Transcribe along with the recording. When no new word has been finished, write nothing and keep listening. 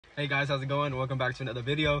Hey guys, how's it going? Welcome back to another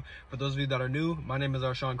video. For those of you that are new, my name is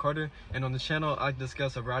Arshawn Carter, and on this channel I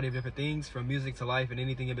discuss a variety of different things from music to life and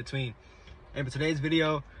anything in between. And for today's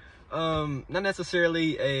video, not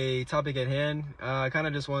necessarily a topic at hand. I kind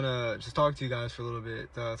of just want to talk to you guys for a little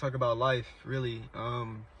bit, talk about life, really.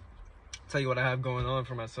 Tell you what I have going on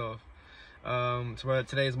for myself.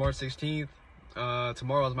 Today is March 16th.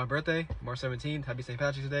 Tomorrow is my birthday, March 17th. Happy St.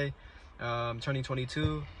 Patrick's Day. I'm turning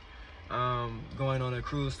 22. Going on a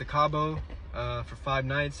cruise to Cabo for 5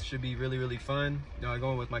 nights. Should be really fun.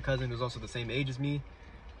 Going with my cousin who's also the same age as me.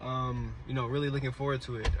 Really looking forward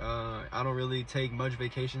to it. I don't really take much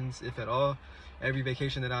vacations, if at all. Every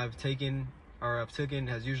vacation that I've taken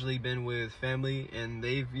has usually been with family, and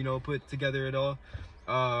they've put together it all.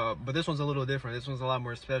 But this one's a little different. This one's a lot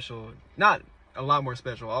more special. Not a lot more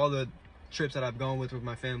special. All the trips that I've gone with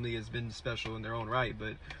my family has been special in their own right,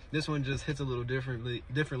 but this one just hits a little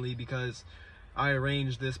differently because I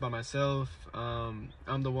arranged this by myself. I'm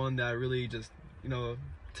the one that really just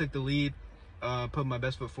took the lead, put my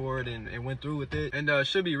best foot forward and went through with it, and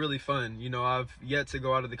should be really fun. I've yet to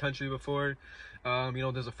go out of the country before.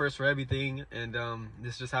 There's a first for everything, and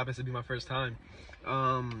this just happens to be my first time.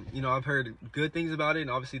 I've heard good things about it and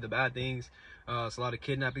obviously the bad things. It's a lot of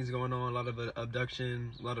kidnappings going on, a lot of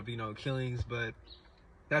abduction, a lot of killings, but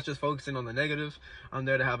that's just focusing on the negative. I'm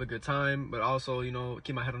there to have a good time, but also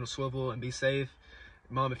keep my head on a swivel and be safe.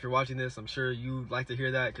 Mom, if you're watching this, I'm sure you like to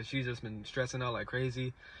hear that because she's just been stressing out like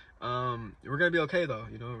crazy. We're gonna be okay though.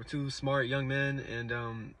 We're two smart young men,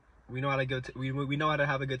 and we know how to we know how to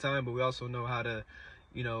have a good time, but we also know how to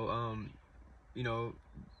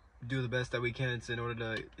do the best that we can in order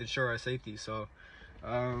to ensure our safety. So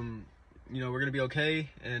we're gonna be okay,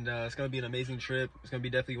 and it's gonna be an amazing trip. It's gonna be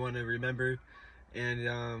definitely one to remember. And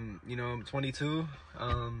I'm 22,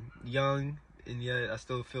 young, and yet I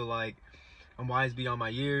still feel like I'm wise beyond my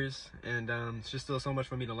years, and it's just still so much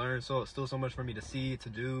for me to learn, so it's still so much for me to see, to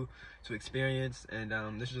do, to experience. And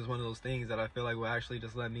this is just one of those things that I feel like will actually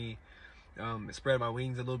just let me spread my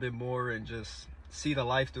wings a little bit more and just see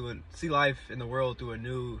life in the world through a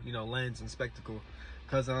new lens and spectacle.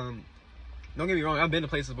 Because don't get me wrong, I've been to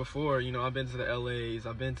places before. I've been to the LAs,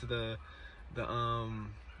 I've been to the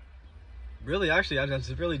really, actually, I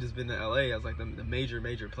just been to LA as like the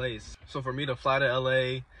major place. So for me to fly to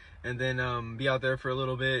LA and then be out there for a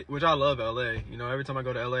little bit, which I love LA. Every time I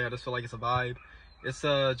go to LA, I just feel like it's a vibe. It's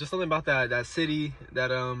just something about that city that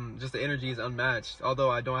just the energy is unmatched. Although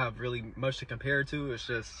I don't have really much to compare it to, it's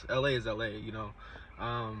just LA is LA.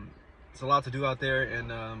 It's a lot to do out there,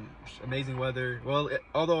 and amazing weather. Well,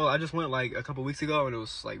 although I just went like a couple weeks ago and it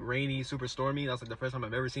was like rainy, super stormy. That's like the first time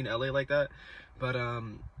I've ever seen LA like that. But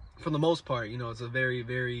for the most part, it's a very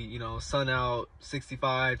sun out,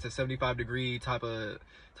 65 to 75 degree type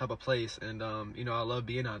of place, and I love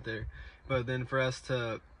being out there. But then for us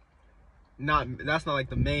to that's not like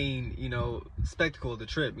the main spectacle of the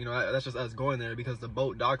trip. That's just us going there because the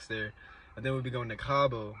boat docks there, and then we'll be going to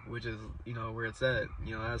Cabo, which is where it's at.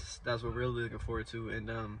 That's what we're really looking forward to. And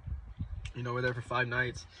we're there for 5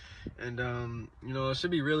 nights, and it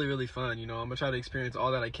should be really fun. I'm gonna try to experience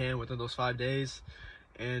all that I can within those 5 days,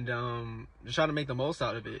 and just try to make the most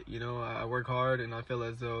out of it. I work hard, and I feel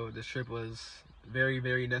as though this trip was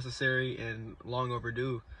very necessary and long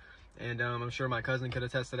overdue. And I'm sure my cousin could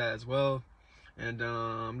attest to that as well. And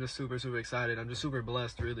I'm just super excited. I'm just super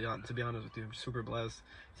blessed, really, to be honest with you. I'm super blessed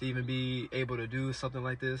to even be able to do something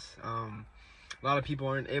like this. A lot of people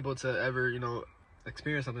aren't able to ever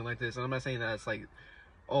experience something like this, and I'm not saying that it's like,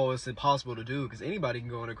 oh, it's impossible to do, because anybody can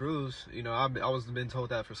go on a cruise. I was been told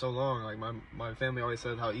that for so long. Like my family always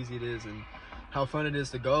says how easy it is and how fun it is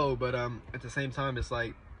to go, but at the same time, it's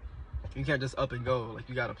like you can't just up and go. Like,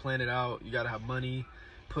 you got to plan it out. You got to have money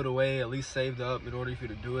put away, at least saved up, in order for you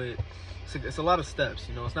to do it. It's a lot of steps.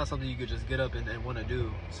 It's not something you could just get up and want to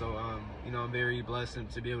do. So I'm very blessed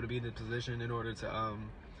to be able to be in the position in order to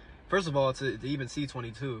first of all, to even see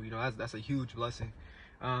 22. That's a huge blessing.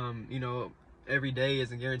 Every day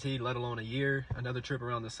isn't guaranteed, let alone a year, another trip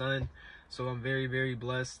around the sun. So I'm very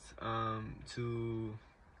blessed to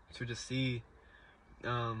just see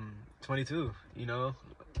 22,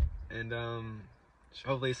 and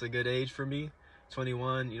hopefully it's a good age for me.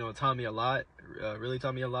 21, it taught me a lot, really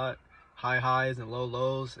taught me a lot, high highs and low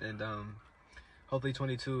lows, and hopefully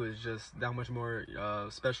 22 is just that much more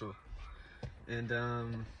special. And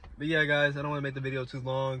but yeah, guys, I don't want to make the video too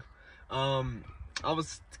long. I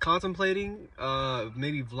was contemplating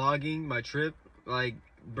maybe vlogging my trip, like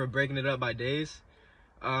breaking it up by days,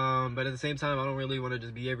 but at the same time, I don't really want to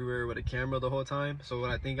just be everywhere with a camera the whole time. So what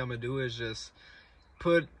I think I'm gonna do is just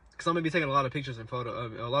put because I'm gonna be taking a lot of pictures and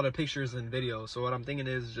a lot of pictures and videos. So what I'm thinking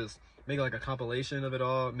is just make like a compilation of it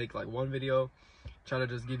all, make like one video, try to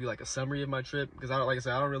just give you like a summary of my trip, because like I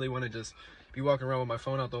said, I don't really want to just be walking around with my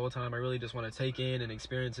phone out the whole time. I really just want to take in and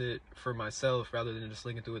experience it for myself rather than just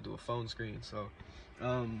looking through it through a phone screen. So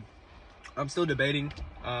I'm still debating.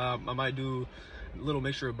 I might do a little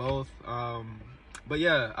mixture of both. But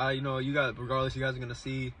yeah, you know, regardless, you guys are gonna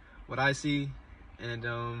see what I see, and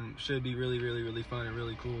should be really fun and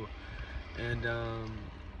really cool. And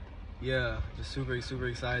yeah, just super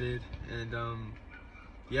excited. And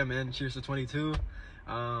yeah, man, cheers to 22.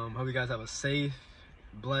 Hope you guys have a safe,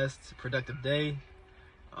 blessed, productive day.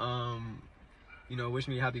 You know, wish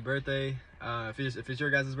me a happy birthday. If it's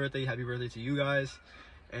your guys' birthday, happy birthday to you guys.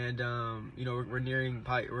 And you know, we're nearing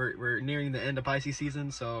the end of Pisces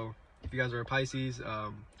season, so if you guys are a Pisces,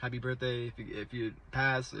 happy birthday. If you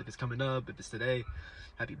pass, if it's coming up, if it's today,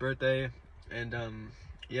 happy birthday. And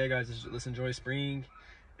yeah, guys, let's enjoy spring.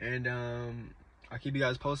 And I'll keep you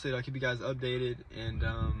guys posted. I'll keep you guys updated. And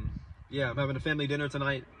yeah, I'm having a family dinner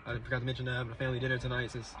tonight. I forgot to mention that I'm having a family dinner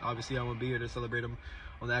tonight, since obviously I won't be here to celebrate them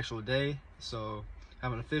on the actual day. So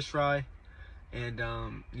having a fish fry. And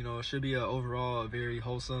you know, it should be overall a very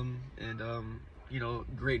wholesome and you know,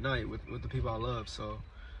 great night with the people I love. So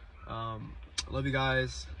love you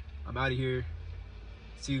guys. I'm out of here.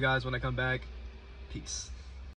 See you guys when I come back. Peace.